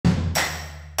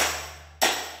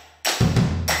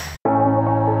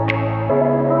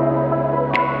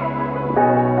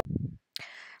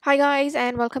Hi guys,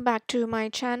 and welcome back to my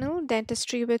channel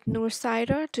Dentistry with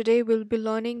Noorsaira. Today we'll be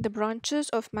learning the branches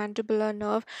of mandibular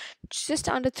nerve just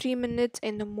under 3 minutes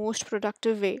in the most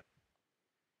productive way.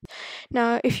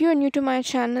 Now, if you are new to my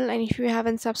channel and if you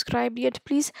haven't subscribed yet,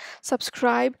 please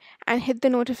subscribe and hit the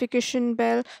notification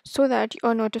bell so that you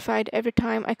are notified every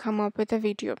time I come up with a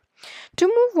video. To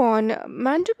move on,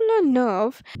 mandibular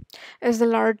nerve is the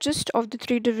largest of the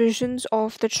three divisions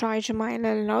of the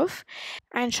trigeminal nerve,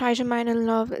 and trigeminal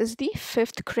nerve is the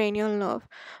fifth cranial nerve.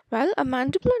 Well, a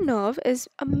mandibular nerve is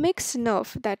a mixed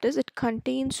nerve, that is, it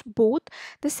contains both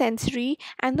the sensory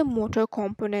and the motor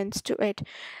components to it.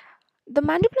 The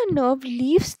mandibular nerve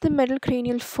leaves the middle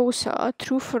cranial fossa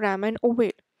through foramen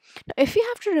ovale. Now, if you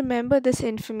have to remember this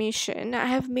information, I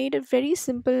have made a very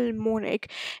simple mnemonic.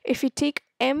 If you take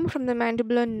M from the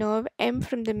mandibular nerve, M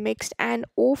from the mixed, and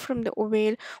O from the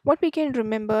ovale, what we can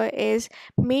remember is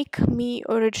make me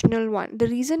original one. The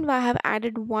reason why I have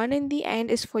added one in the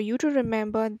end is for you to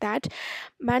remember that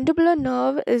mandibular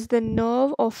nerve is the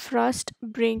nerve of first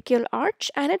branchial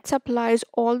arch, and it supplies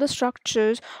all the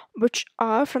structures which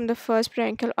are from the first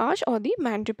branchial arch or the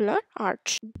mandibular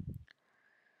arch.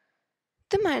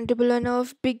 The mandibular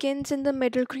nerve begins in the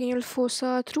middle cranial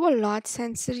fossa through a large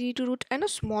sensory root and a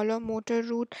smaller motor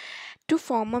root to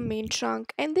form a main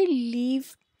trunk, and they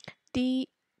leave the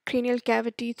cranial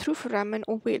cavity through foramen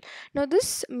ovale. Now,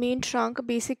 this main trunk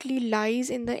basically lies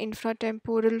in the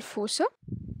infratemporal fossa,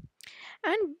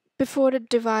 and before it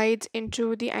divides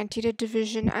into the anterior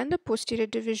division and the posterior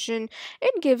division,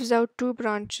 it gives out two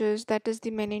branches, that is the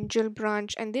meningeal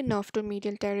branch and the nerve to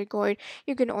medial pterygoid.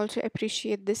 You can also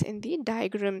appreciate this in the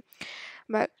diagram.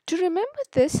 But to remember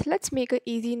this, let's make an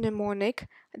easy mnemonic,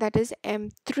 that is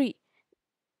M3,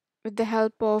 with the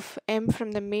help of M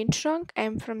from the main trunk,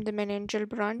 M from the meningeal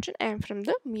branch, and M from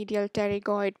the medial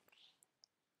pterygoid.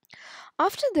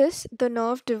 After this, the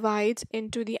nerve divides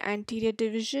into the anterior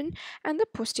division and the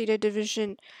posterior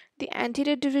division. The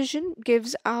anterior division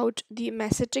gives out the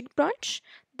masseter branch,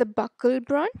 the buccal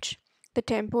branch, the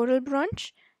temporal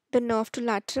branch, the nerve to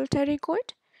lateral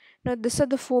pterygoid. Now, these are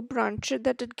the four branches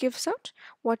that it gives out.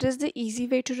 What is the easy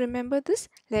way to remember this?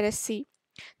 Let us see.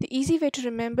 The easy way to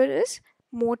remember is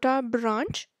motor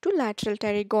branch to lateral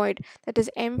pterygoid. That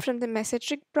is M from the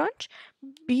masseter branch,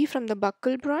 B from the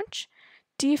buccal branch,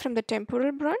 T from the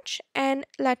temporal branch, and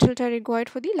lateral pterygoid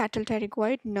for the lateral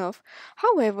pterygoid nerve.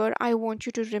 However, I want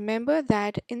you to remember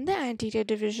that in the anterior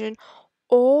division,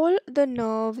 all the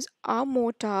nerves are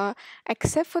motor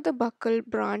except for the buccal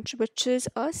branch, which is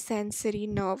a sensory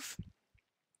nerve.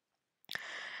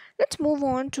 Let's move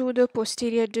on to the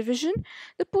posterior division.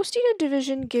 The posterior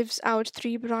division gives out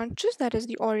three branches, that is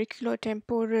the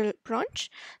auriculotemporal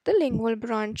branch, the lingual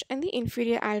branch, and the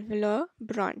inferior alveolar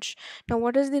branch. Now,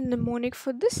 what is the mnemonic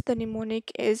for this? The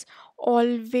mnemonic is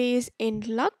always in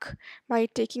luck, by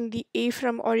taking the A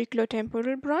from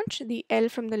auriculotemporal branch, the L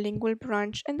from the lingual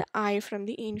branch, and the I from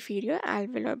the inferior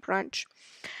alveolar branch.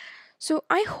 So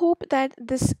I hope that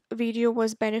this video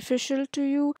was beneficial to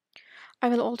you. I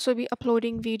will also be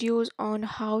uploading videos on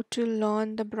how to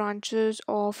learn the branches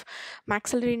of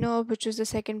maxillary nerve, which is the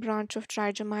second branch of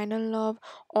trigeminal nerve,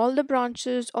 all the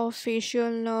branches of facial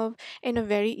nerve in a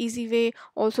very easy way,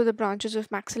 also the branches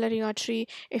of maxillary artery.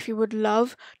 If you would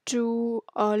love to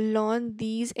learn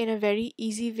these in a very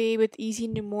easy way with easy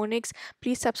mnemonics,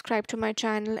 please subscribe to my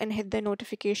channel and hit the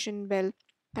notification bell.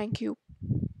 Thank you.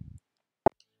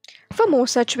 For more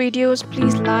such videos,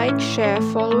 please like, share,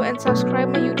 follow, and subscribe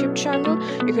my YouTube channel.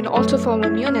 You can also follow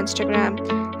me on Instagram.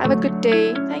 Have a good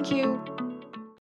day. Thank you.